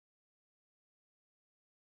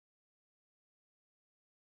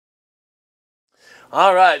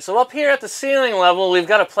Alright, so up here at the ceiling level, we've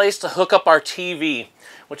got a place to hook up our TV,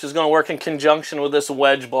 which is going to work in conjunction with this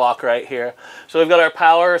wedge block right here. So we've got our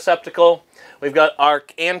power receptacle, we've got our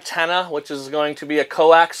antenna, which is going to be a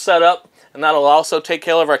coax setup, and that'll also take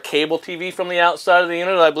care of our cable TV from the outside of the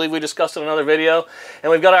unit, I believe we discussed in another video. And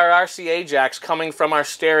we've got our RCA jacks coming from our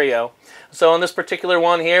stereo. So in this particular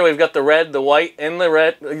one here, we've got the red, the white, and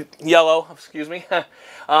the yellow, excuse me.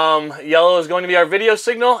 Yellow is going to be our video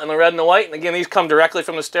signal, and the red and the white, and again, these come directly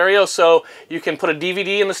from the stereo, so you can put a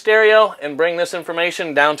DVD in the stereo and bring this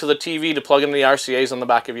information down to the TV to plug into the RCAs on the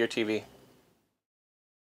back of your TV.